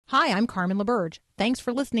Hi, I'm Carmen LaBerge. Thanks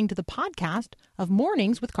for listening to the podcast of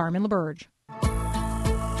Mornings with Carmen LaBerge.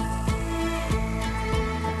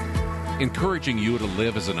 Encouraging you to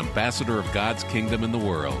live as an ambassador of God's kingdom in the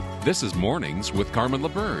world. This is Mornings with Carmen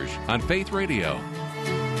LaBerge on Faith Radio.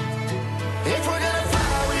 If we're gonna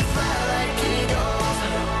fly, we fly like eagles.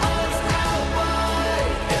 Arms out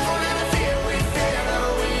wide. If we're gonna fear, we fear no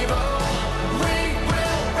evil. We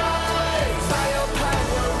will rise. By your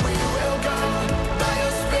power, we will go. By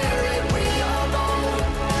your spirit, we are bold.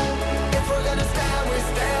 If we're gonna stand, we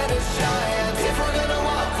stand as giants. If we're gonna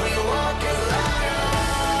walk, we walk as lions.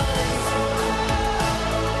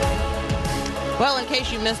 Well, in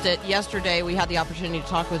case you missed it, yesterday we had the opportunity to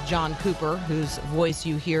talk with John Cooper, whose voice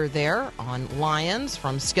you hear there on Lions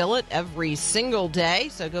from Skillet every single day.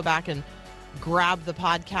 So go back and grab the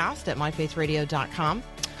podcast at myfaithradio.com.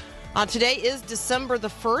 Today is December the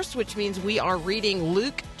 1st, which means we are reading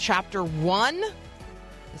Luke chapter 1.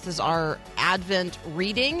 This is our Advent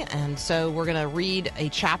reading, and so we're going to read a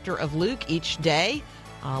chapter of Luke each day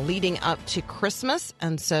leading up to Christmas.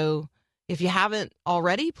 And so if you haven't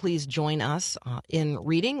already, please join us in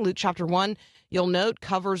reading. Luke chapter 1, you'll note,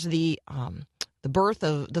 covers the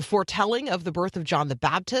foretelling of the birth of John the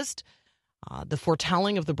Baptist, the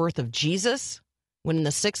foretelling of the birth of Jesus, when in the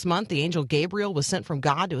 6th month the angel Gabriel was sent from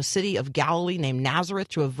God to a city of Galilee named Nazareth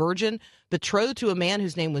to a virgin betrothed to a man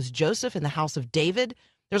whose name was Joseph in the house of David.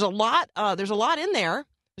 There's a lot in there.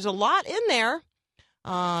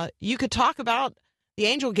 You could talk about the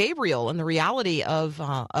angel Gabriel and the reality of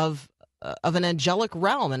an angelic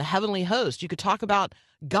realm and a heavenly host. You could talk about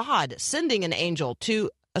God sending an angel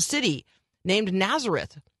to a city named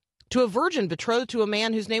Nazareth, to a virgin betrothed to a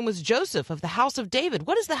man whose name was Joseph of the house of David.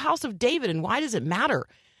 What is the house of David, and why does it matter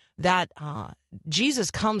that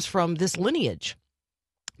Jesus comes from this lineage?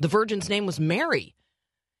 The virgin's name was Mary.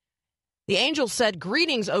 The angel said,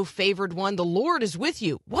 "Greetings, O favored one, the Lord is with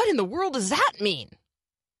you." What in the world does that mean?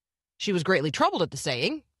 She was greatly troubled at the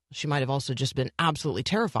saying. She might have also just been absolutely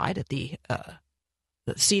terrified at the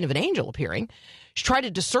scene of an angel appearing. She tried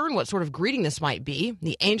to discern what sort of greeting this might be.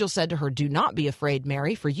 The angel said to her, "Do not be afraid,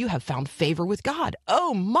 Mary, for you have found favor with God."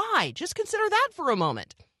 Oh my, just consider that for a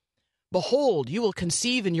moment. "Behold, you will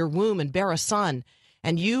conceive in your womb and bear a son,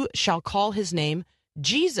 and you shall call his name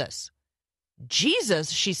Jesus." Jesus,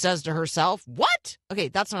 she says to herself. What? Okay,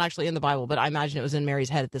 that's not actually in the Bible, but I imagine it was in Mary's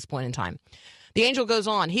head at this point in time. The angel goes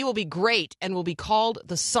on, "He will be great and will be called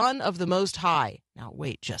the Son of the Most High." Now,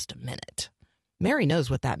 wait just a minute. Mary knows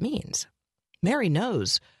what that means. Mary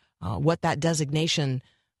knows what that designation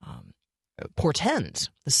portends.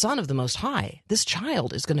 The Son of the Most High. This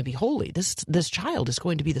child is going to be holy. This child is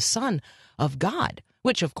going to be the Son of God,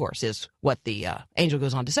 which, of course, is what the angel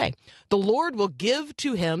goes on to say. "The Lord will give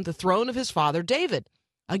to him the throne of his father David."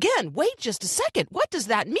 Again, wait just a second. What does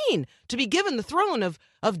that mean, to be given the throne of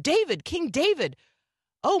David, King David?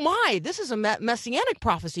 Oh my, this is a messianic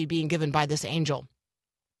prophecy being given by this angel.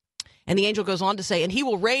 And the angel goes on to say, "And he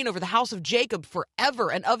will reign over the house of Jacob forever,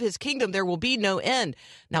 and of his kingdom there will be no end."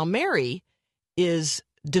 Now, Mary is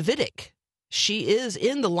Davidic. She is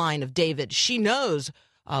in the line of David. She knows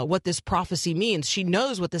what this prophecy means. She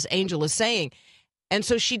knows what this angel is saying. And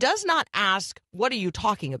so she does not ask, "What are you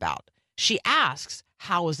talking about?" She asks,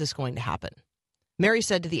 "How is this going to happen?" Mary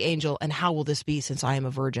said to the angel, "And how will this be, since I am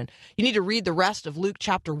a virgin?" You need to read the rest of Luke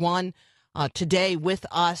chapter 1 today with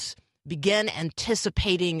us. Begin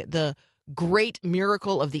anticipating the great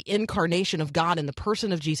miracle of the incarnation of God in the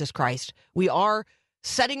person of Jesus Christ. We are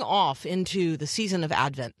setting off into the season of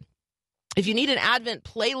Advent. If you need an Advent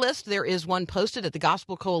playlist, there is one posted at the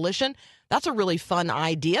Gospel Coalition. That's a really fun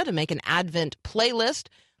idea, to make an Advent playlist.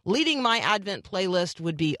 Leading my Advent playlist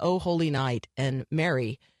would be "Oh Holy Night" and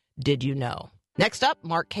 "Mary, Did You Know?" Next up,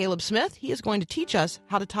 Mark Caleb Smith. He is going to teach us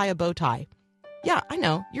how to tie a bow tie. Yeah, I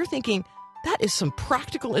know. You're thinking, that is some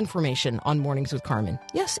practical information on Mornings with Carmen.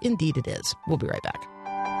 Yes, indeed it is. We'll be right back.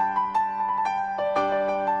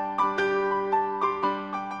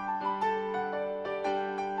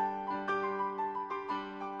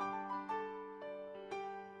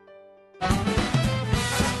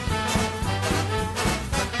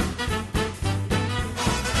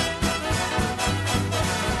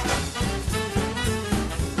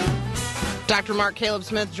 Dr. Mark Caleb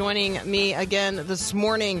Smith joining me again this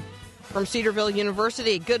morning from Cedarville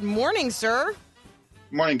University. Good morning, sir.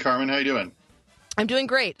 Good morning, Carmen. How you doing? I'm doing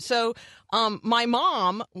great. So my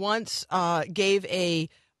mom once gave a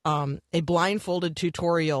blindfolded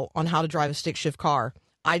tutorial on how to drive a stick shift car.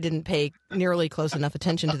 I didn't pay nearly close enough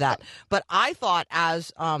attention to that. But I thought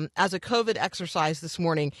as a COVID exercise this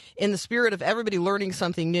morning, in the spirit of everybody learning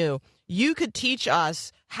something new, you could teach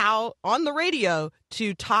us how on the radio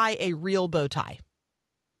to tie a real bow tie.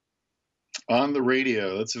 On the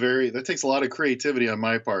radio, that takes a lot of creativity on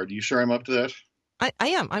my part. You sure I'm up to that? I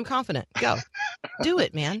am. I'm confident. Go. Do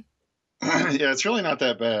it, man. Yeah, it's really not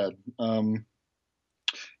that bad.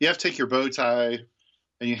 You have to take your bow tie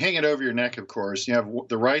and you hang it over your neck, of course. You have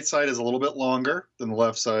the right side is a little bit longer than the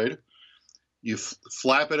left side. You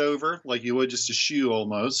flap it over like you would just a shoe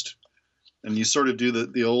almost. And you sort of do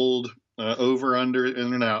the old over, under,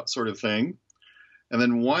 in and out sort of thing. And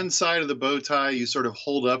then one side of the bow tie you sort of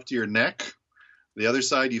hold up to your neck. The other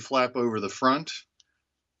side you flap over the front.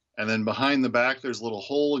 And then behind the back there's a little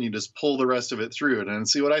hole and you just pull the rest of it through it. And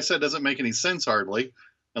see, what I said doesn't make any sense hardly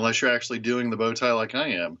unless you're actually doing the bow tie like I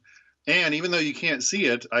am. And even though you can't see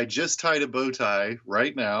it, I just tied a bow tie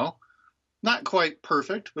right now. Not quite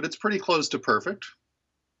perfect, but it's pretty close to perfect.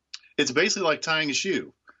 It's basically like tying a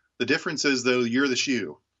shoe. The difference is, though, you're the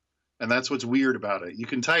shoe. And that's what's weird about it. You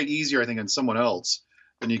can tie it easier, I think, on someone else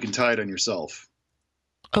than you can tie it on yourself.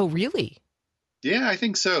 Oh, really? Yeah, I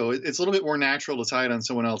think so. It's a little bit more natural to tie it on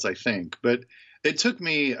someone else, I think. But it took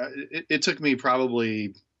me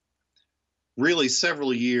probably really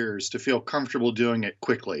several years to feel comfortable doing it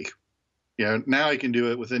quickly. Now I can do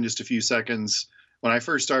it within just a few seconds. When I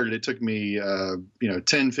first started, it took me,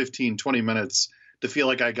 10, 15, 20 minutes to feel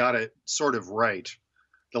like I got it sort of right.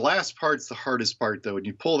 The last part's the hardest part, though. When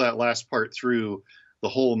you pull that last part through the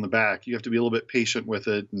hole in the back, you have to be a little bit patient with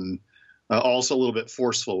it and also a little bit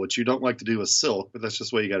forceful, which you don't like to do with silk, but that's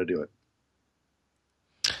just the way you got to do it.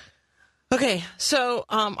 Okay, so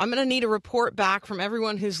I'm going to need a report back from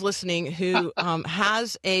everyone who's listening who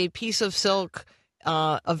has a piece of silk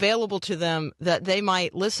available to them that they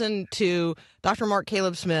might listen to Dr. Mark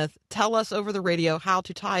Caleb Smith tell us over the radio how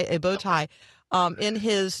to tie a bow tie in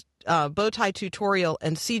his bow tie tutorial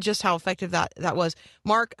and see just how effective that was.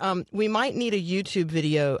 Mark, we might need a YouTube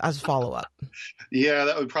video as a follow-up. Yeah,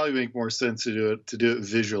 that would probably make more sense to do it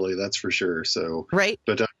visually, that's for sure. So, right.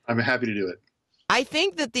 But I'm happy to do it. I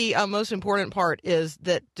think that the most important part is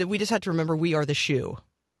that we just have to remember we are the shoe.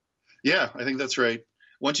 Yeah, I think that's right.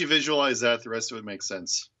 Once you visualize that, the rest of it makes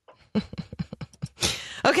sense.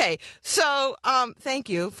 Okay, so thank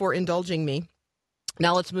you for indulging me.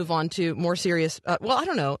 Now let's move on to more serious. Well, I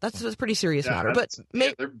don't know. That's a pretty serious matter, but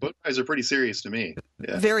their bow ties are pretty serious to me.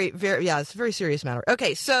 Yeah. Very, very, yeah, it's a very serious matter.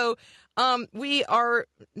 Okay, so we are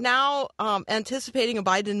now anticipating a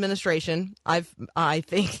Biden administration. I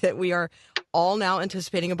think that we are all now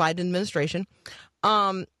anticipating a Biden administration.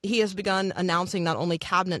 He has begun announcing not only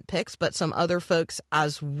cabinet picks, but some other folks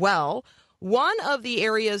as well. One of the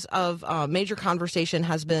areas of major conversation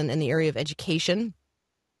has been in the area of education.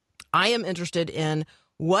 I am interested in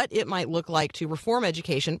what it might look like to reform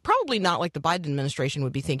education, probably not like the Biden administration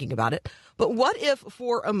would be thinking about it, but what if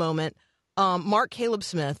for a moment Mark Caleb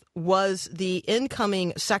Smith was the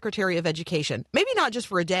incoming Secretary of Education, maybe not just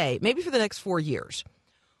for a day, maybe for the next 4 years.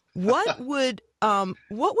 What would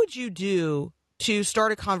you do to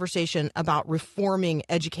start a conversation about reforming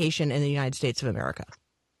education in the United States of America?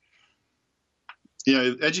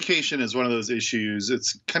 Yeah, education is one of those issues.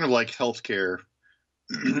 It's kind of like healthcare.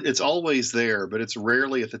 It's always there, but it's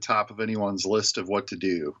rarely at the top of anyone's list of what to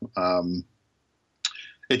do.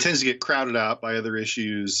 It tends to get crowded out by other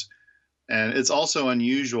issues. And it's also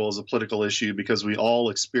unusual as a political issue because we all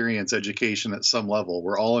experience education at some level.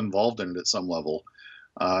 We're all involved in it at some level,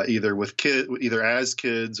 either as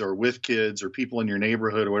kids or with kids or people in your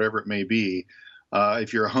neighborhood or whatever it may be.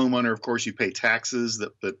 If you're a homeowner, of course, you pay taxes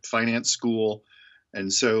that finance school.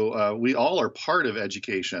 And so we all are part of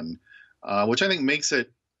education, which I think makes it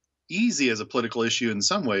easy as a political issue in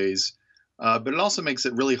some ways. But it also makes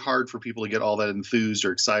it really hard for people to get all that enthused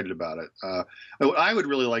or excited about it. What I would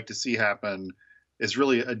really like to see happen is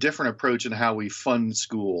really a different approach in how we fund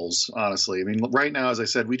schools, honestly. I mean, right now, as I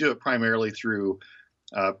said, we do it primarily through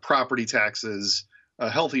property taxes, a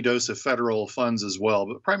healthy dose of federal funds as well,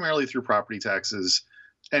 but primarily through property taxes.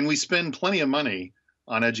 And we spend plenty of money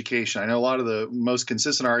on education. I know a lot of the most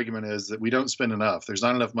consistent argument is that we don't spend enough. There's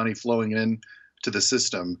not enough money flowing in to the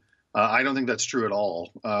system. I don't think that's true at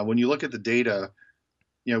all. When you look at the data,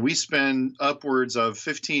 we spend upwards of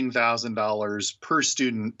 $15,000 per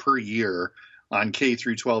student per year on K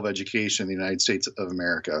through 12 education in the United States of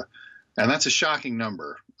America. And that's a shocking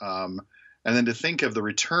number. And then to think of the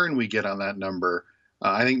return we get on that number,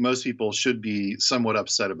 I think most people should be somewhat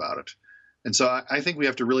upset about it. And so I think we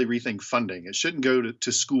have to really rethink funding. It shouldn't go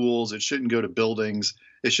to schools. It shouldn't go to buildings.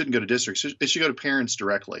 It shouldn't go to districts. It should go to parents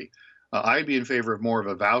directly. I'd be in favor of more of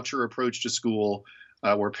a voucher approach to school,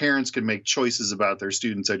 where parents can make choices about their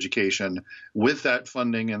students' education with that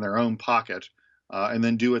funding in their own pocket, and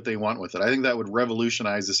then do what they want with it. I think that would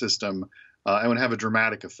revolutionize the system and would have a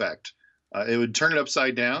dramatic effect. It would turn it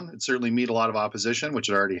upside down. It'd certainly meet a lot of opposition, which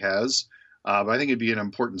it already has, but I think it'd be an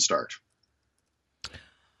important start.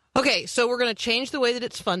 Okay, so we're going to change the way that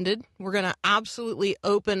it's funded. We're going to absolutely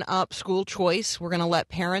open up school choice. We're going to let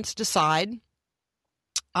parents decide.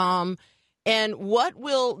 And what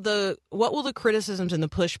will the criticisms and the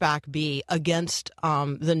pushback be against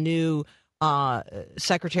the new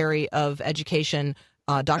Secretary of Education,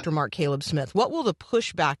 Dr. Mark Caleb Smith? What will the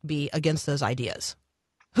pushback be against those ideas?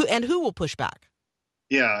 Who will push back?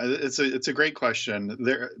 Yeah, it's a great question.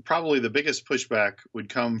 Probably the biggest pushback would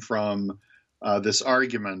come from this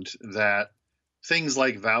argument that things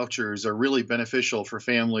like vouchers are really beneficial for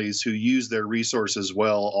families who use their resources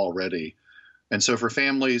well already. And so for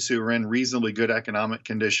families who are in reasonably good economic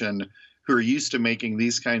condition, who are used to making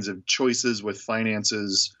these kinds of choices with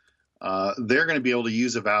finances, they're going to be able to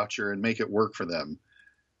use a voucher and make it work for them.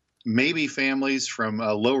 Maybe families from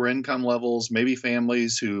lower income levels, maybe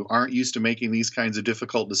families who aren't used to making these kinds of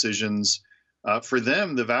difficult decisions, for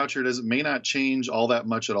them, the voucher may not change all that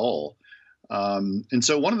much at all. And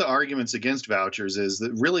so one of the arguments against vouchers is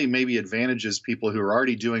that really maybe advantages people who are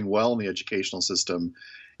already doing well in the educational system.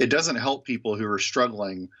 It doesn't help people who are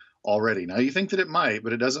struggling already. Now, you think that it might,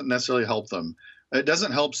 but it doesn't necessarily help them. It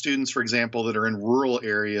doesn't help students, for example, that are in rural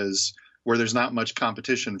areas where there's not much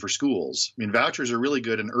competition for schools. I mean, vouchers are really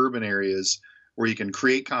good in urban areas where you can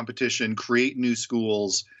create competition, create new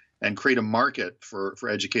schools, and create a market for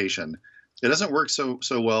education. It doesn't work so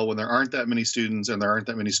well when there aren't that many students and there aren't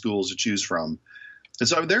that many schools to choose from. And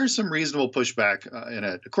so there's some reasonable pushback in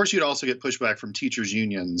it. Of course, you'd also get pushback from teachers'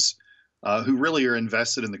 unions who really are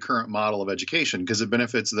invested in the current model of education because it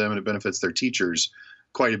benefits them and it benefits their teachers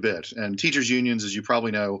quite a bit. And teachers' unions, as you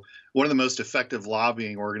probably know, one of the most effective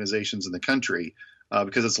lobbying organizations in the country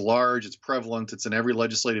because it's large, it's prevalent, it's in every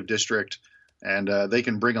legislative district, and they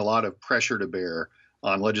can bring a lot of pressure to bear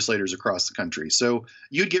on legislators across the country. So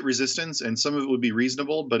you'd get resistance, and some of it would be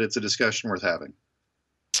reasonable, but it's a discussion worth having.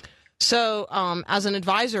 So as an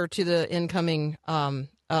advisor to the incoming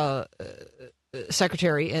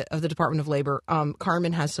Secretary of the Department of Labor,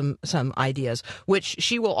 Carmen has some ideas, which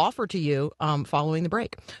she will offer to you following the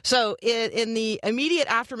break. So in the immediate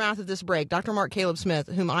aftermath of this break, Dr. Mark Caleb Smith,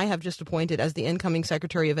 whom I have just appointed as the incoming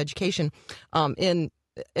Secretary of Education in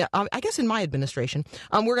my administration,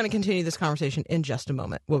 we're going to continue this conversation in just a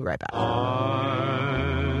moment. We'll be right back. I'm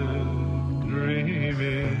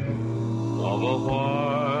dreaming of a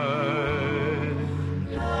white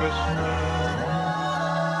Christmas.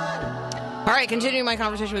 All right, continuing my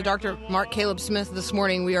conversation with Dr. Mark Caleb Smith this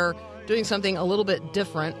morning, we are doing something a little bit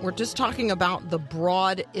different. We're just talking about the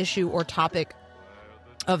broad issue or topic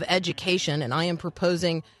of education, and I am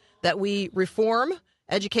proposing that we reform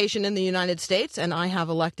education in the United States, and I have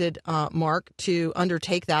elected Mark to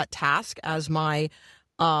undertake that task as my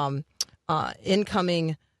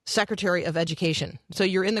incoming Secretary of Education. So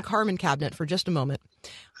you're in the Carmen cabinet for just a moment.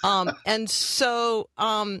 And so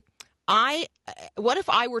what if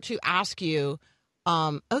I were to ask you,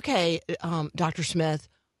 Dr. Smith,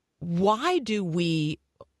 why do we,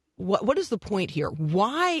 what is the point here?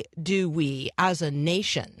 Why do we as a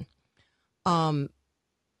nation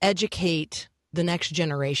educate the next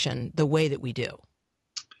generation the way that we do?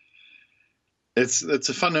 It's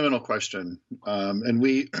a fundamental question, and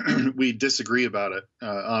we we disagree about it,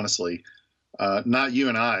 honestly. Not you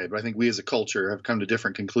and I, but I think we as a culture have come to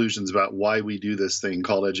different conclusions about why we do this thing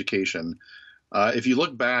called education. If you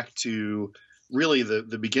look back to really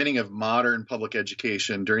the beginning of modern public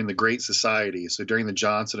education during the Great Society, so during the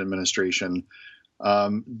Johnson administration,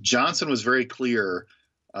 Johnson was very clear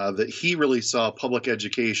that he really saw public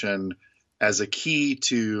education as a key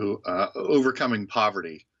to overcoming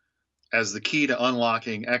poverty, as the key to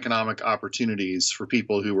unlocking economic opportunities for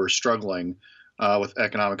people who were struggling with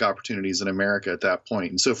economic opportunities in America at that point.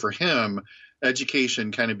 And so for him,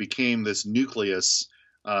 education kind of became this nucleus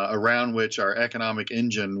around which our economic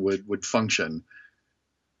engine would function.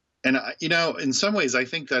 And, in some ways, I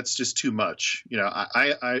think that's just too much.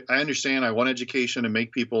 I understand I want education to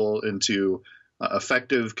make people into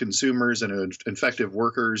effective consumers and effective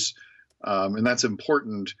workers. And that's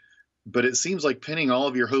important, but it seems like pinning all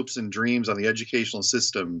of your hopes and dreams on the educational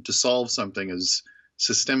system to solve something as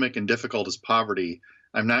systemic and difficult as poverty,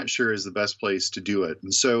 I'm not sure is the best place to do it.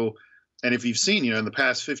 And if you've seen, in the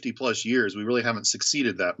past 50 plus years, we really haven't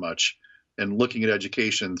succeeded that much in looking at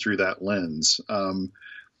education through that lens.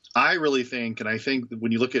 I really think, and I think that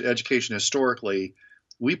when you look at education historically,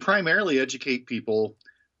 we primarily educate people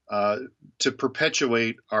to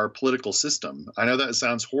perpetuate our political system. I know that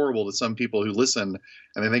sounds horrible to some people who listen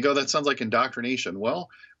and they think, oh, that sounds like indoctrination. Well,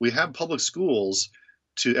 we have public schools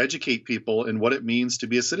to educate people in what it means to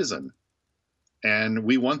be a citizen. And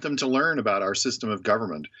we want them to learn about our system of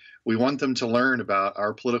government. We want them to learn about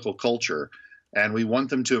our political culture. And we want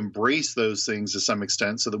them to embrace those things to some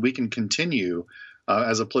extent so that we can continue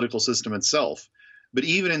as a political system itself. But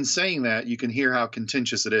even in saying that, you can hear how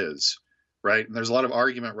contentious it is, right? And there's a lot of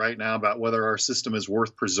argument right now about whether our system is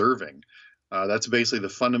worth preserving. That's basically the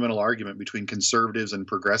fundamental argument between conservatives and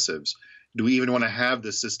progressives. Do we even want to have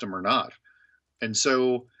this system or not? And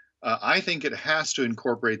so I think it has to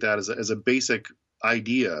incorporate that as a basic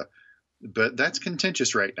idea, but that's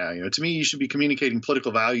contentious right now. To me, you should be communicating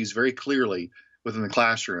political values very clearly within the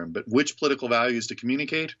classroom, but which political values to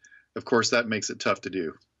communicate, of course, that makes it tough to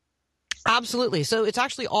do. Absolutely. So it's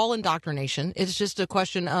actually all indoctrination. It's just a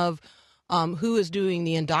question of who is doing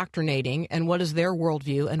the indoctrinating and what is their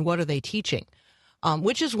worldview and what are they teaching,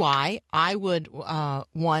 which is why I would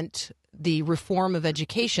want the reform of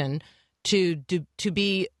education to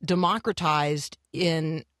be democratized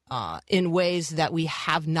in ways that we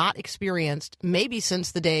have not experienced maybe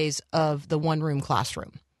since the days of the one-room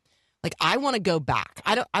classroom. Like, I want to go back.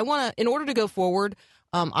 In order to go forward,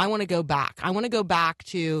 I want to go back. I want to go back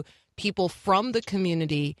to people from the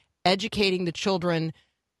community educating the children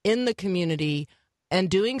in the community and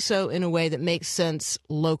doing so in a way that makes sense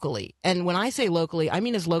locally. And when I say locally, I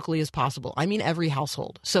mean as locally as possible. I mean every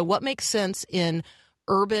household. So what makes sense in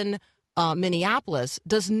urban Minneapolis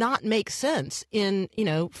does not make sense in,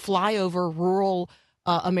 flyover rural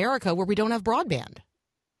America where we don't have broadband.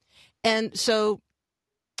 And so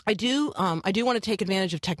I do want to take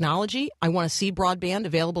advantage of technology. I want to see broadband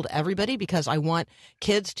available to everybody because I want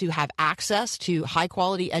kids to have access to high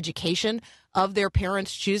quality education of their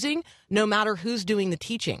parents' choosing, no matter who's doing the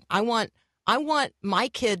teaching. I want my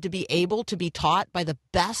kid to be able to be taught by the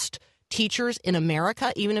best teachers in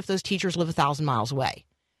America, even if those teachers live 1,000 miles away.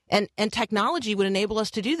 And technology would enable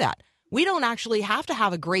us to do that. We don't actually have to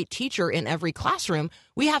have a great teacher in every classroom.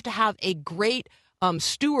 We have to have a great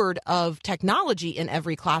steward of technology in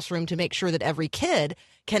every classroom to make sure that every kid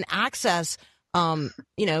can access,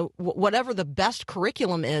 whatever the best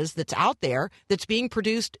curriculum is that's out there that's being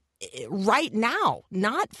produced right now,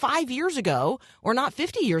 not 5 years ago or not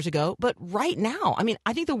 50 years ago, but right now. I mean,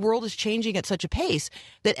 I think the world is changing at such a pace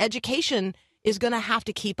that education is going to have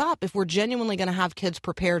to keep up if we're genuinely going to have kids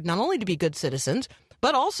prepared not only to be good citizens,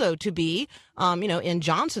 but also to be, in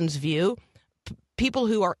Johnson's view, people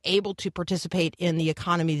who are able to participate in the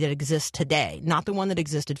economy that exists today, not the one that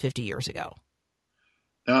existed 50 years ago.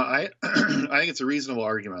 I think it's a reasonable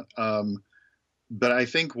argument. But I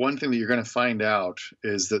think one thing that you're going to find out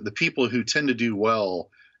is that the people who tend to do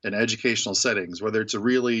well in educational settings, whether it's a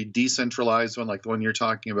really decentralized one like the one you're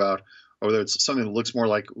talking about, or whether it's something that looks more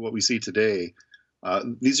like what we see today,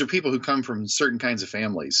 these are people who come from certain kinds of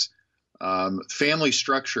families. Family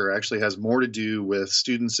structure actually has more to do with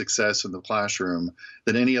student success in the classroom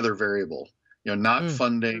than any other variable. Not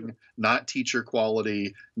funding, not teacher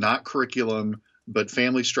quality, not curriculum, but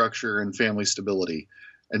family structure and family stability.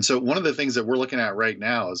 And so one of the things that we're looking at right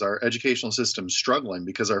now is our educational system struggling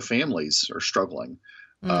because our families are struggling.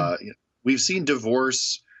 We've seen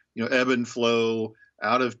divorce, ebb and flow.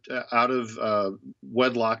 Out of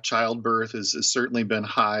wedlock childbirth has certainly been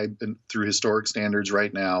high through historic standards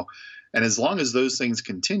right now. And as long as those things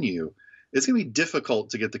continue, it's going to be difficult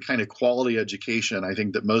to get the kind of quality education I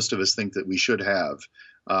think that most of us think that we should have.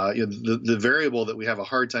 The variable that we have a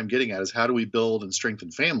hard time getting at is how do we build and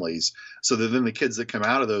strengthen families so that then the kids that come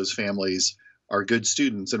out of those families are good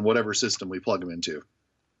students in whatever system we plug them into.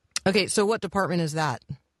 Okay, so what department is that?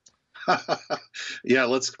 Yeah,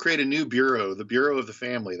 let's create a new bureau, the Bureau of the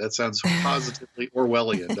Family. That sounds positively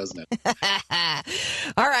Orwellian, doesn't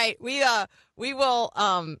it? All right, we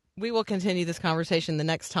will continue this conversation the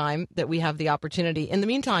next time that we have the opportunity. In the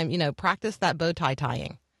meantime, practice that bow tie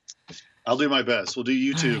tying. I'll do my best. We'll do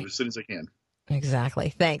YouTube as soon as I can.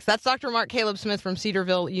 Exactly. Thanks. That's Dr. Mark Caleb Smith from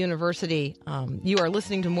Cedarville University. You are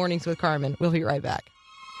listening to Mornings with Carmen. We'll be right back.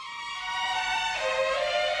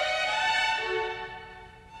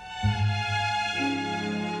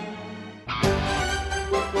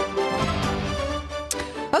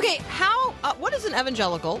 Okay, what is an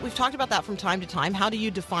evangelical? We've talked about that from time to time. How do you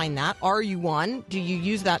define that? Are you one? Do you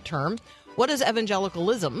use that term? What is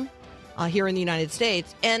evangelicalism here in the United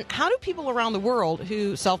States? And how do people around the world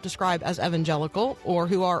who self-describe as evangelical or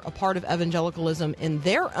who are a part of evangelicalism in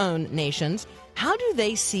their own nations, how do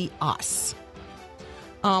they see us?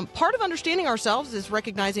 Part of understanding ourselves is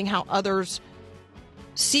recognizing how others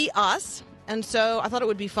see us. And so I thought it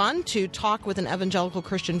would be fun to talk with an evangelical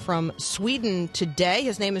Christian from Sweden today.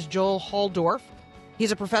 His name is Joel Halldorf.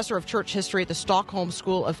 He's a professor of church history at the Stockholm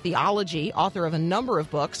School of Theology, author of a number of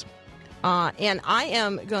books. And I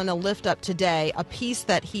am going to lift up today a piece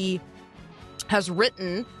that he has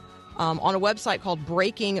written on a website called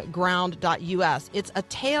breakingground.us. It's a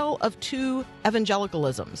tale of two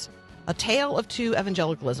evangelicalisms. A tale of two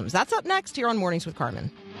evangelicalisms. That's up next here on Mornings with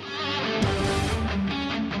Carmen.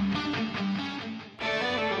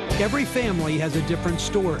 Every family has a different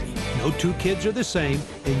story. No two kids are the same,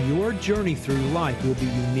 and your journey through life will be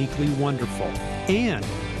uniquely wonderful and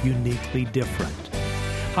uniquely different.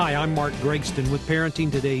 Hi, I'm Mark Gregston with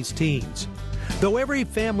Parenting Today's Teens. Though every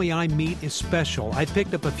family I meet is special, I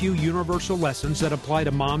picked up a few universal lessons that apply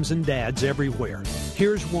to moms and dads everywhere.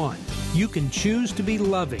 Here's one. You can choose to be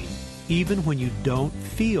loving even when you don't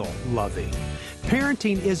feel loving.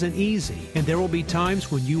 Parenting isn't easy, and there will be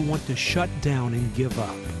times when you want to shut down and give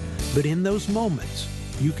up. But in those moments,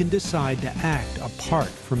 you can decide to act apart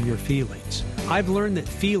from your feelings. I've learned that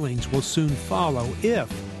feelings will soon follow if,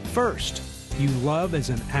 first, you love as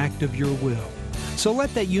an act of your will. So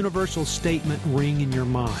let that universal statement ring in your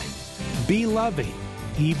mind. Be loving,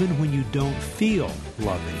 even when you don't feel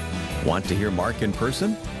loving. Want to hear Mark in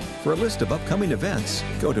person? For a list of upcoming events,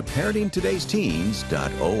 go to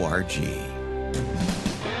parentingtodaysteens.org.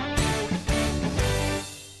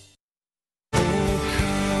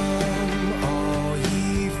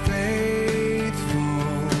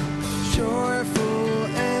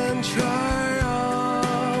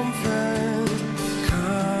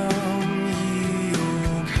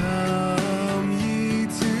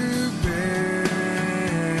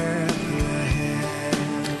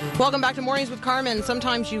 Welcome back to Mornings with Carmen.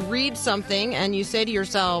 Sometimes you read something and you say to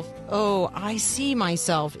yourself, oh, I see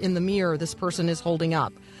myself in the mirror this person is holding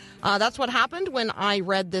up. That's what happened when I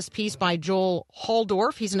read this piece by Joel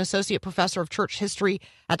Halldorf. He's an associate professor of church history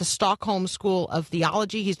at the Stockholm School of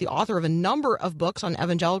Theology. He's the author of a number of books on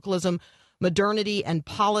evangelicalism, modernity, and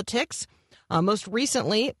politics. Most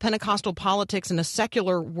recently, Pentecostal Politics in a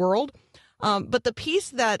Secular World. But the piece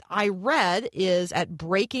that I read is at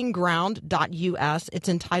breakingground.us. It's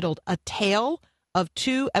entitled A Tale of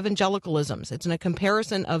Two Evangelicalisms. It's in a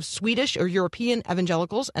comparison of Swedish or European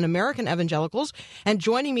evangelicals and American evangelicals. And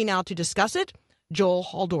joining me now to discuss it, Joel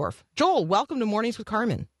Halldorf. Joel, welcome to Mornings with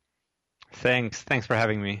Carmen. Thanks for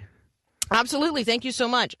having me. Absolutely. Thank you so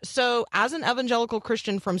much. So as an evangelical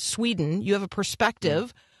Christian from Sweden, you have a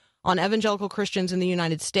perspective on evangelical Christians in the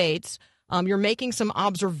United States. You're making some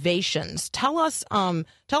observations. Tell us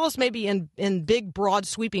maybe in big, broad,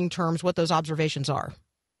 sweeping terms what those observations are.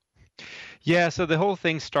 Yeah, so the whole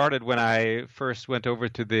thing started when I first went over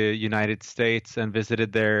to the United States and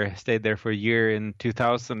stayed there for a year in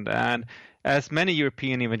 2000. And as many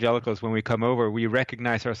European evangelicals, when we come over, we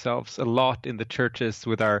recognize ourselves a lot in the churches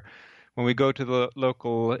when we go to the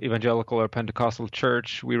local evangelical or Pentecostal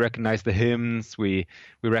church, we recognize the hymns, we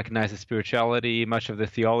recognize the spirituality, much of the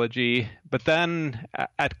theology. But then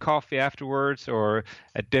at coffee afterwards or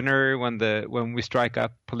at dinner, when we strike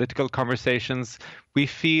up political conversations, we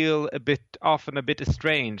feel often a bit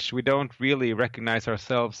estranged. We don't really recognize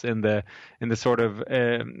ourselves in the sort of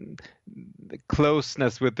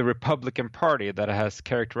closeness with the Republican Party that has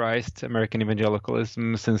characterized American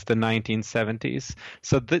evangelicalism since the 1970s.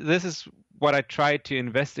 So this is what I tried to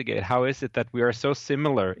investigate. How is it that we are so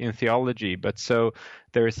similar in theology, but so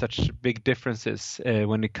there are such big differences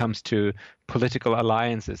when it comes to political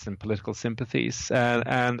alliances and political sympathies?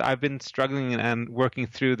 And I've been struggling and working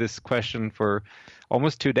through this question for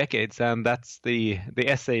almost 2 decades, and that's the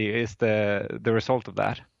essay is the result of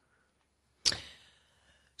that.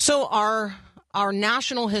 So our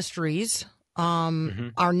national histories,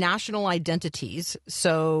 our national identities,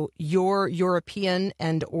 so your European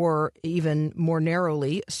and or even more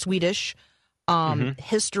narrowly Swedish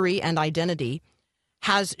history and identity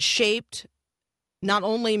has shaped not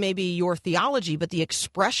only maybe your theology, but the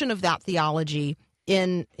expression of that theology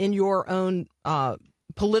in your own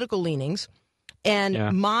political leanings.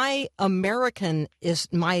 And my American is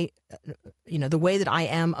the way that I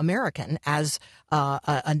am American as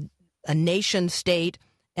a nation state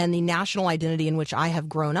and the national identity in which I have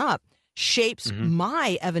grown up shapes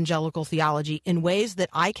my evangelical theology in ways that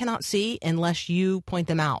I cannot see unless you point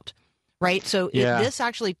them out, right? So this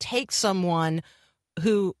actually takes someone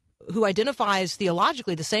who identifies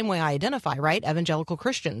theologically the same way I identify, right? Evangelical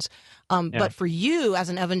Christians. But for you as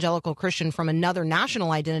an evangelical Christian from another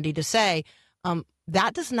national identity to say,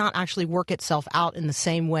 that does not actually work itself out in the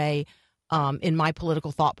same way in my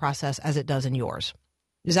political thought process as it does in yours.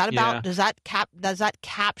 Is that about? Does that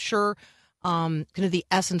capture kind of the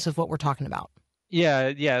essence of what we're talking about?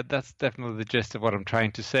 Yeah, that's definitely the gist of what I'm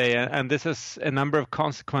trying to say. And this has a number of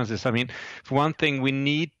consequences. I mean, for one thing, we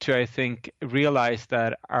need to, I think, realize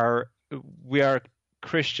that we are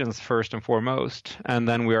Christians first and foremost, and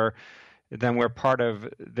then we're part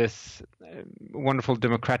of this wonderful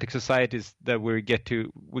democratic societies that we get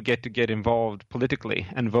to get involved politically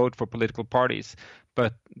and vote for political parties.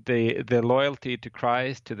 But the loyalty to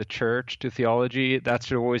Christ, to the church, to theology, that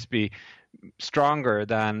should always be stronger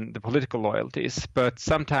than the political loyalties. But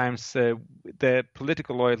sometimes the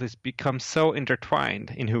political loyalties become so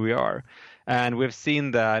intertwined in who we are. And we've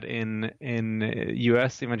seen that in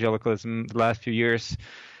U.S. evangelicalism the last few years,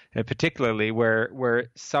 particularly where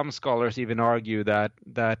some scholars even argue that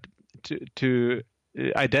to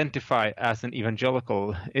identify as an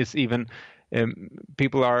evangelical is even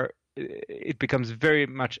it becomes very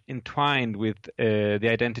much entwined with the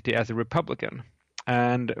identity as a Republican.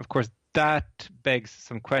 And of course, that begs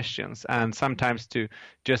some questions. And sometimes to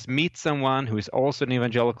just meet someone who is also an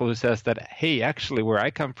evangelical who says that, hey, actually, where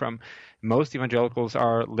I come from, most evangelicals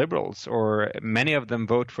are liberals, or many of them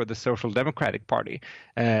vote for the Social Democratic Party.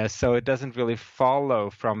 So it doesn't really follow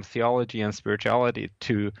from theology and spirituality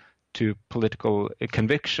to political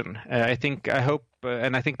conviction. I think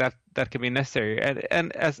that can be necessary.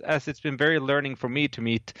 And as it's been very learning for me to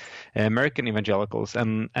meet American evangelicals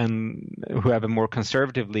and who have a more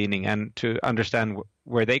conservative leaning, and to understand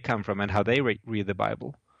where they come from and how they read the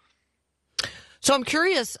Bible. So I'm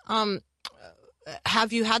curious,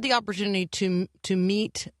 have you had the opportunity to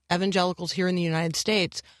meet evangelicals here in the United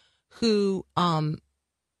States who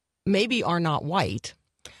maybe are not white,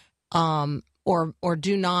 or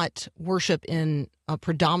do not worship in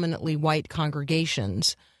predominantly white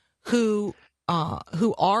congregations, who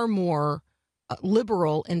are more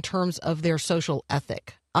liberal in terms of their social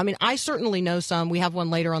ethic? I mean, I certainly know some. We have one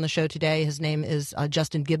later on the show today. His name is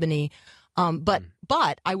Justin Giboney. But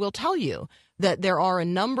I will tell you that there are a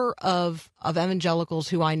number of evangelicals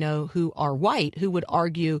who I know who are white who would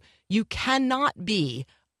argue you cannot be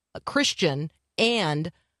a Christian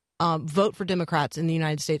and vote for Democrats in the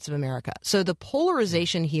United States of America. So the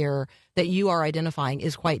polarization here that you are identifying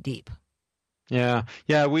is quite deep. Yeah.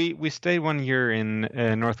 We stayed 1 year in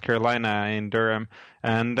North Carolina, in Durham,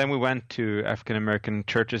 and then we went to African American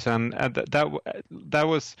churches, and that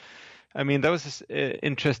was. I mean, that was an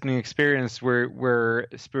interesting experience where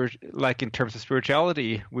like in terms of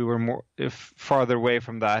spirituality, we were more farther away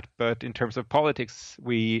from that. But in terms of politics,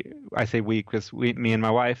 me and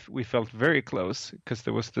my wife, we felt very close, because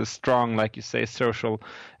there was this strong, like you say, social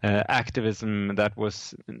activism that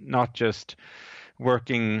was not just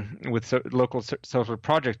working with local social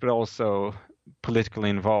projects, but also politically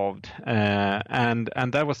involved, and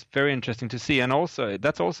that was very interesting to see. And also,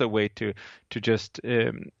 that's also a way to just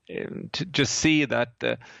see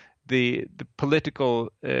that the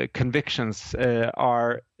political convictions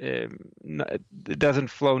doesn't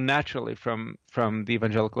flow naturally from the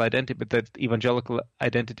evangelical identity, but that evangelical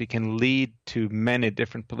identity can lead to many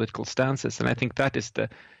different political stances. And I think that is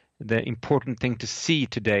the important thing to see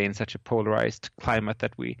today in such a polarized climate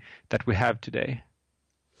that we have today.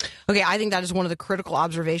 Okay, I think that is one of the critical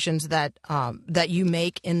observations that you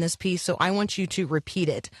make in this piece. So I want you to repeat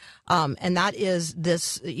it, and that is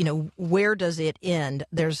this: where does it end?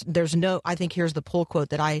 There's no. I think here's the pull quote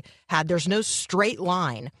that I had. There's no straight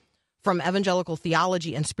line from evangelical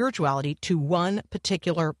theology and spirituality to one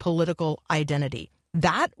particular political identity.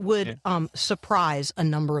 That would surprise a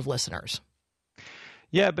number of listeners.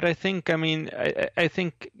 Yeah, but I think I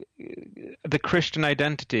think the Christian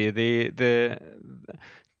identity, the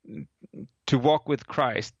to walk with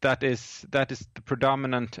Christ, that is the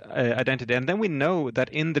predominant identity. And then we know that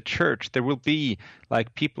in the church there will be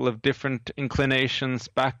like people of different inclinations,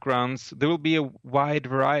 backgrounds. There will be a wide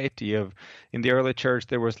variety of. In the early church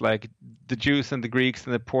there was like the Jews and the Greeks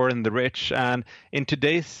and the poor and the rich. And in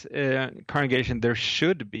today's congregation there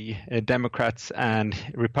should be Democrats and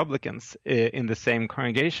Republicans in the same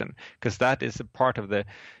congregation, because that is a part of the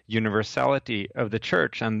universality of the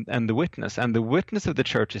church and the witness. And the witness of the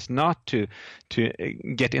church is not to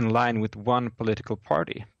get in line with one political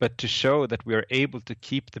party, but to show that we are able to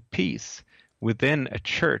keep the peace within a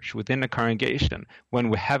church, within a congregation, when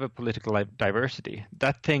we have a political diversity.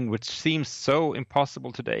 That thing which seems so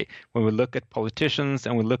impossible today, when we look at politicians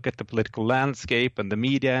and we look at the political landscape and the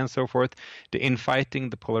media and so forth, the infighting,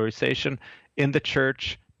 the polarization. In the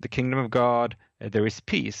church, the kingdom of God, there is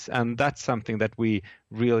peace, and that's something that we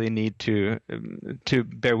really need to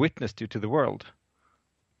bear witness to the world.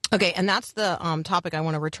 Okay, and that's the topic I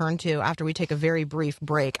want to return to after we take a very brief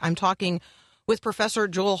break. I'm talking with Professor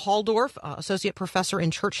Joel Halldorf, Associate Professor in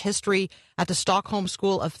Church History at the Stockholm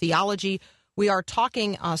School of Theology. We are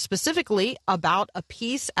talking specifically about a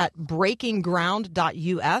piece at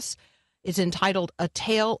breakingground.us. It's entitled A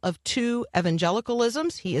Tale of Two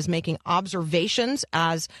Evangelicalisms. He is making observations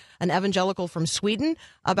as an evangelical from Sweden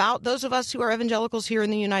about those of us who are evangelicals here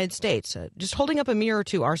in the United States, just holding up a mirror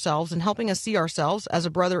to ourselves and helping us see ourselves as a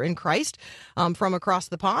brother in Christ from across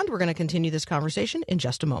the pond. We're going to continue this conversation in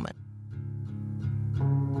just a moment.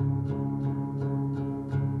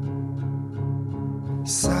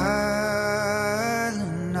 Silent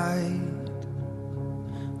night,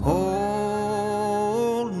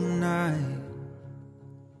 whole night.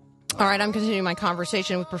 All right, I'm continuing my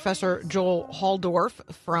conversation with Professor Joel Halldorf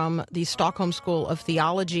from the Stockholm School of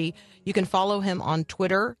Theology. You can follow him on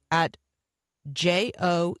Twitter at JOELSH,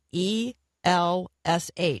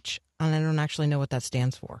 and I don't actually know what that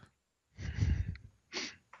stands for.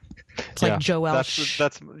 It's like Joel.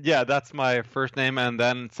 That's my first name, and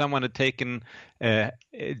then someone had taken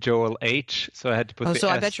Joel H, so I had to put the so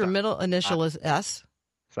S. I bet your middle initial is S.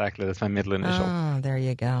 Exactly, that's my middle initial. Oh, there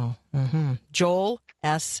you go. Mm-hmm. Joel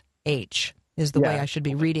S.H. is the way I should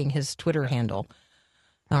be reading his Twitter handle.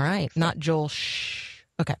 All right, not Joel Shh.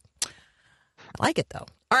 Okay. I like it, though.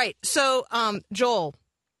 All right, so, Joel,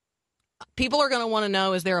 people are going to want to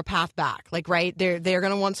know, is there a path back? Like, right, they're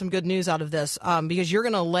going to want some good news out of this because you're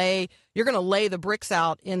going to lay the bricks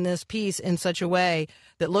out in this piece in such a way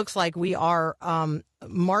that looks like we are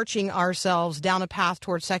marching ourselves down a path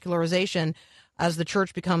towards secularization. As the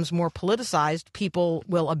church becomes more politicized, people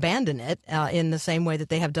will abandon it in the same way that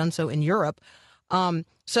they have done so in Europe.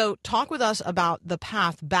 So talk with us about the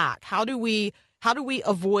path back. How do we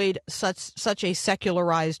avoid such a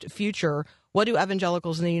secularized future? What do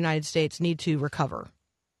evangelicals in the United States need to recover?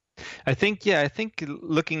 I think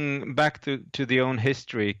looking back to the own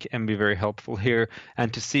history can be very helpful here,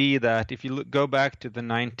 and to see that if you go back to the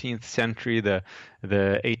 19th century, the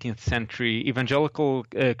 18th century, evangelical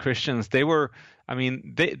Christians, they were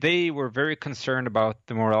very concerned about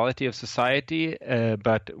the morality of society,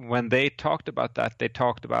 but when they talked about that, they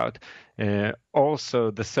talked about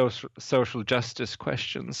also the social justice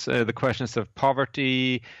questions, the questions of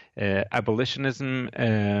poverty, abolitionism,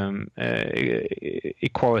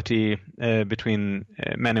 equality between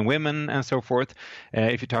men and women, and so forth.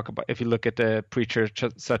 If you look at a preacher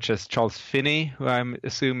such as Charles Finney, who I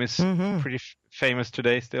assume is pretty famous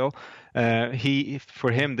today still,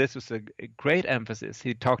 for him this was a great emphasis.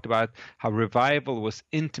 He talked about how revival was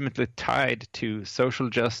intimately tied to social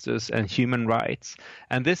justice and human rights,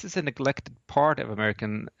 and this is a neglected part of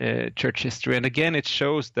American church history. And again, it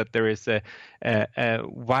shows that there is a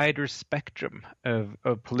wider spectrum of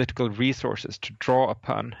political resources to draw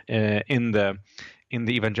upon in the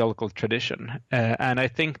evangelical tradition, and I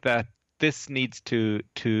think that this needs to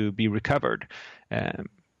be recovered.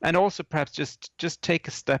 And also perhaps just take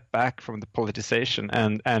a step back from the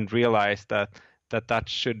politicization and realize that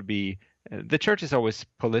should be the church is always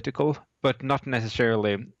political, but not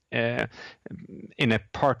necessarily in a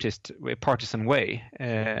partisan way,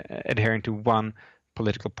 adhering to one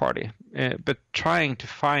political party, but trying to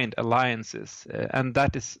find alliances, and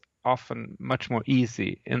that is often much more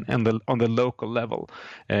easy on the local level,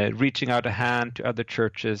 reaching out a hand to other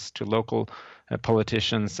churches, to local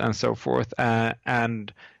politicians, and so forth,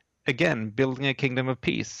 and again building a kingdom of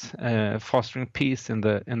peace, fostering peace in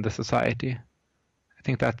the society. I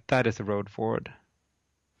think that is a road forward.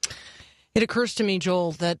 It occurs to me,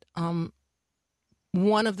 Joel, that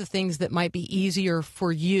one of the things that might be easier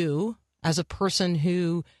for you as a person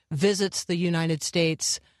who visits the United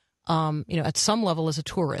States, at some level as a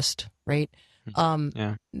tourist, right?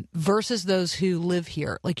 Versus those who live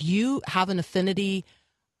here. Like, you have an affinity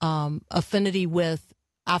with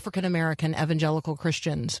African American evangelical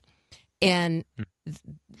Christians, and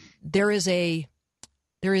there is an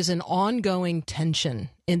ongoing tension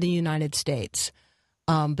in the United States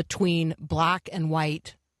between black and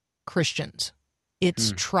white Christians.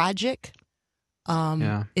 It's tragic.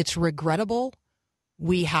 It's regrettable.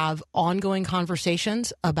 We have ongoing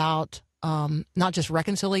conversations about not just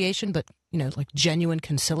reconciliation, but like genuine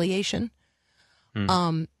conciliation.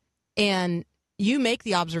 And you make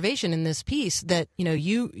the observation in this piece that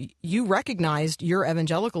you recognized your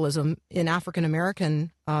evangelicalism in African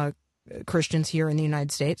American Christians here in the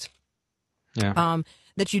United States.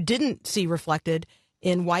 That you didn't see reflected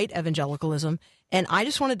in white evangelicalism. And I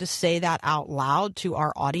just wanted to say that out loud to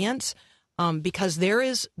our audience, because there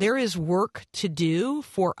is work to do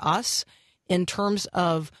for us in terms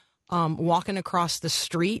of walking across the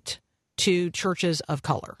street to churches of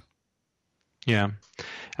color. Yeah.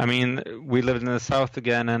 I mean, we live in the South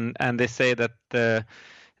again, and they say that the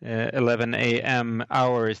 11 a.m.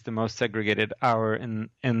 hour is the most segregated hour in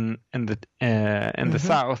the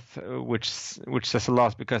South, which says a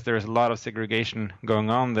lot because there is a lot of segregation going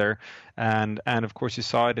on there, and of course you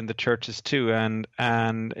saw it in the churches too,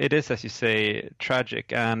 and it is, as you say,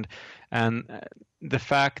 tragic, and the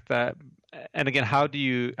fact that. And again, how do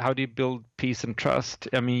you build peace and trust?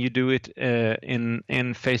 I mean, you do it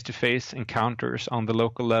in face-to-face encounters on the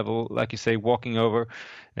local level, like you say, walking over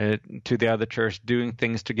to the other church, doing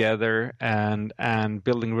things together, and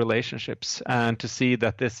building relationships, and to see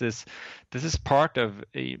that this is part of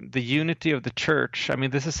the unity of the church. I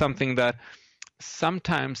mean, this is something that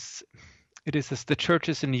sometimes it is as the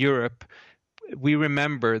churches in Europe, we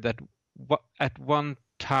remember that at one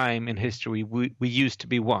time in history we used to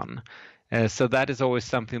be one. So that is always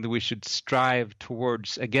something that we should strive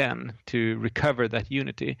towards again, to recover that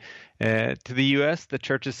unity. To the U.S., the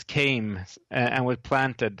churches came and were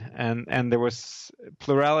planted, and there was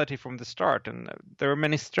plurality from the start, and there are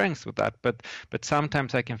many strengths with that. But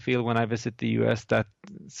sometimes I can feel when I visit the U.S. that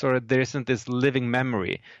sort of there isn't this living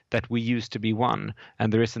memory that we used to be one,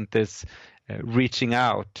 and there isn't this reaching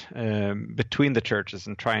out between the churches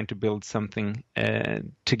and trying to build something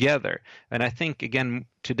together. And I think, again,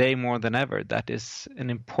 today more than ever, that is an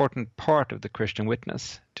important part of the Christian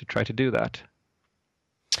witness, to try to do that.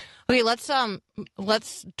 Okay, let's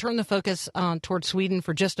turn the focus towards Sweden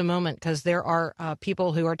for just a moment, because there are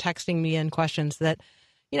people who are texting me in questions that,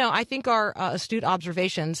 I think are astute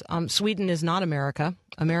observations. Sweden is not America.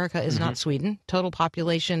 America is not Sweden. Total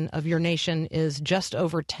population of your nation is just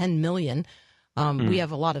over 10 million. We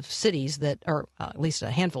have a lot of cities that are, at least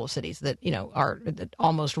a handful of cities that, that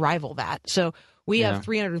almost rival that. So we have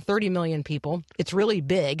 330 million people. It's really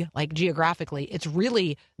big, like geographically. It's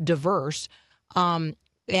really diverse.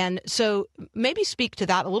 And so maybe speak to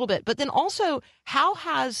that a little bit. But then also, how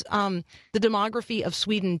has the demography of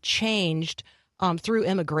Sweden changed through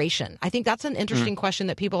immigration? I think that's an interesting question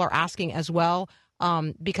that people are asking as well,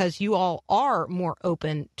 because you all are more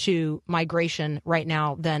open to migration right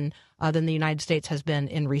now than the United States has been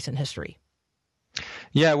in recent history.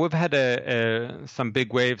 Yeah, we've had some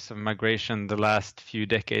big waves of migration the last few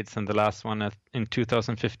decades, and the last one in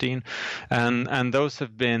 2015, and those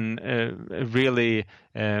have been really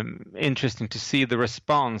interesting to see the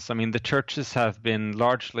response. I mean, the churches have been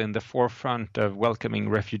largely in the forefront of welcoming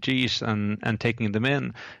refugees and taking them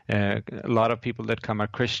in. A lot of people that come are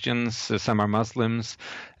Christians, some are Muslims,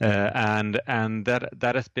 and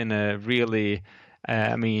that has been a really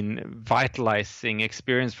vitalizing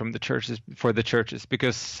experience for the churches,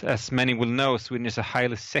 because as many will know, Sweden is a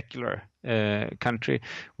highly secular country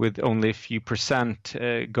with only a few percent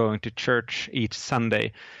going to church each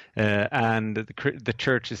Sunday, and the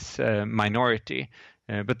church is a minority.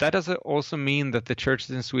 But that does also mean that the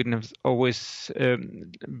churches in Sweden have always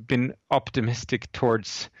been optimistic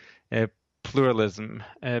towards pluralism,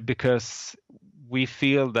 because we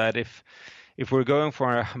feel that if we're going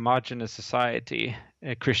for a homogeneous society,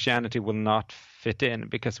 Christianity will not fit in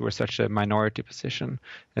because we're such a minority position.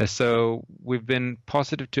 So we've been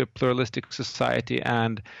positive to a pluralistic society,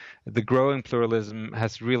 and the growing pluralism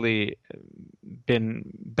has really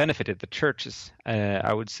benefited the churches,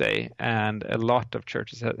 I would say. And a lot of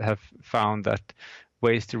churches have found that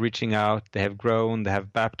ways to reaching out, they have grown, they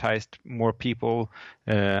have baptized more people,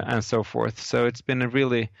 and so forth. So it's been a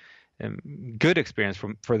really good experience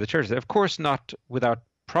for the churches. Of course, not without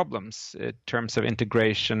problems in terms of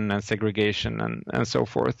integration and segregation and so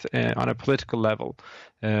forth. On a political level,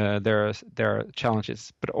 there are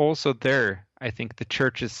challenges, but also there, I think the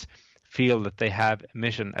churches feel that they have a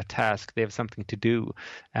mission, a task, they have something to do,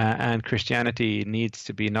 and Christianity needs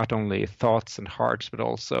to be not only thoughts and hearts, but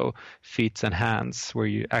also feet and hands, where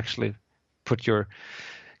you actually put your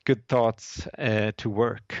good thoughts to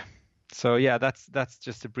work. So yeah, that's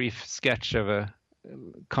just a brief sketch of a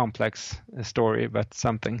complex story, but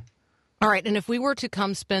something. All right, and if we were to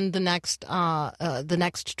come spend the next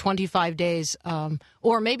 25 days,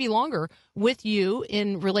 or maybe longer, with you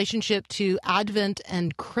in relationship to Advent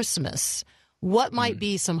and Christmas, what might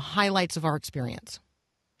be some highlights of our experience?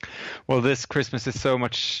 Well, this Christmas is so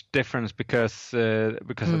much different because of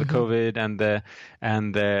the COVID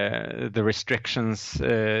and the restrictions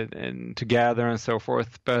to gather and so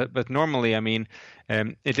forth. But normally, I mean,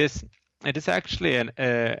 it is it is actually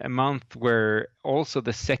a month where also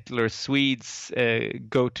the secular Swedes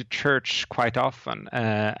go to church quite often,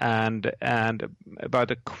 and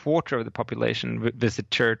about a quarter of the population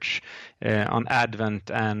visit church on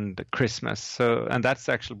Advent and Christmas. So, and that's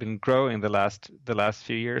actually been growing the last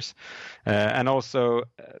few years, and also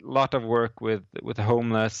a lot of work with the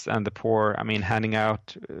homeless and the poor. I mean, handing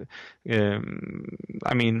out,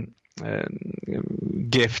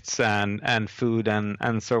 gifts and food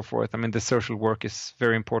and so forth. I mean, the social work is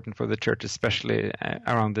very important for the church, especially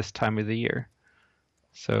around this time of the year.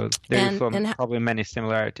 So there are probably many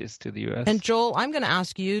similarities to the U.S. And Joel, I'm going to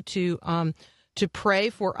ask you to pray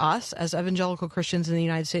for us as evangelical Christians in the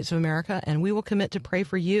United States of America, and we will commit to pray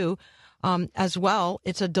for you as well.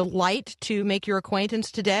 It's a delight to make your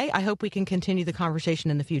acquaintance today. I hope we can continue the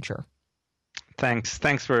conversation in the future.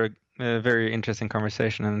 Thanks for a very interesting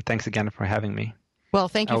conversation, and thanks again for having me. Well,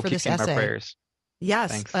 thank you for this essay. My prayers.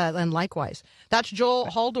 Yes, and likewise. That's Joel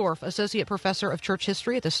Halldorf, Associate Professor of Church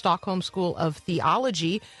History at the Stockholm School of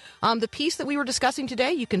Theology. The piece that we were discussing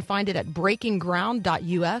today, you can find it at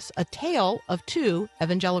breakingground.us, A Tale of Two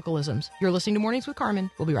Evangelicalisms. You're listening to Mornings with Carmen.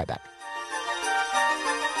 We'll be right back.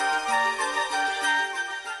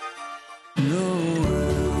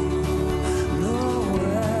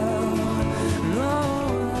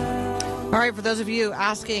 All right, for those of you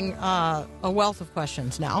asking a wealth of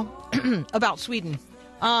questions now about Sweden,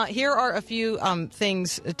 here are a few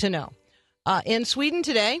things to know. In Sweden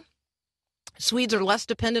today, Swedes are less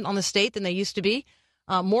dependent on the state than they used to be,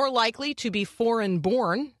 more likely to be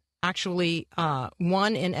foreign-born. Actually,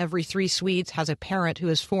 1 in every 3 Swedes has a parent who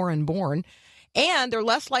is foreign-born, and they're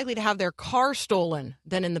less likely to have their car stolen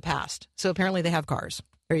than in the past. So apparently they have cars.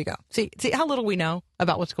 There you go. See how little we know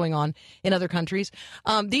about what's going on in other countries.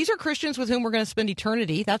 These are Christians with whom we're going to spend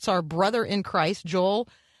eternity. That's our brother in Christ, Joel,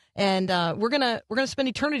 and we're gonna spend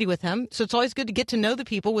eternity with him. So it's always good to get to know the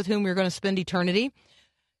people with whom we're going to spend eternity.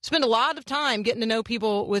 Spend a lot of time getting to know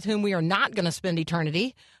people with whom we are not going to spend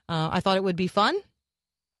eternity. I thought it would be fun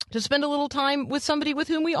to spend a little time with somebody with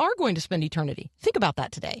whom we are going to spend eternity. Think about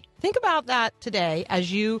that today. Think about that today as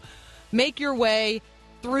you make your way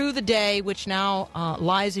through the day, which now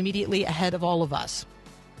lies immediately ahead of all of us.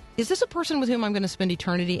 Is this a person with whom I'm going to spend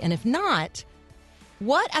eternity? And if not,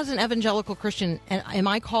 what as an evangelical Christian am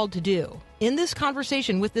I called to do in this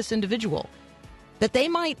conversation with this individual that they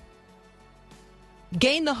might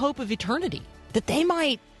gain the hope of eternity, that they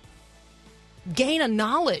might gain a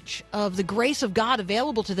knowledge of the grace of God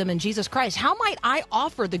available to them in Jesus Christ? How might I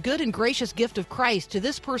offer the good and gracious gift of Christ to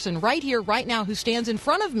this person right here, right now, who stands in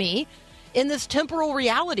front of me in this temporal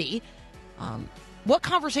reality? What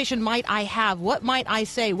conversation might I have? What might I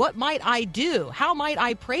say? What might I do? How might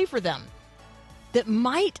I pray for them that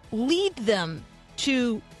might lead them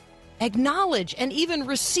to acknowledge and even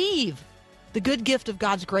receive the good gift of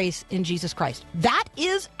God's grace in Jesus Christ? That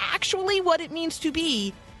is actually what it means to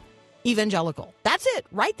be evangelical. That's it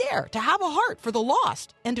right there, to have a heart for the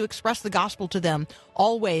lost and to express the gospel to them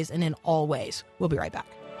always and in all ways. We'll be right back.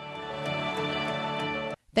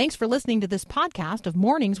 Thanks for listening to this podcast of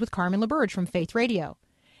Mornings with Carmen LaBerge from Faith Radio.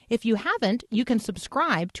 If you haven't, you can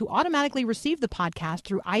subscribe to automatically receive the podcast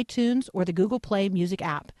through iTunes or the Google Play Music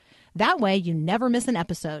app. That way, you never miss an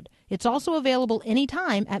episode. It's also available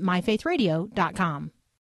anytime at myfaithradio.com.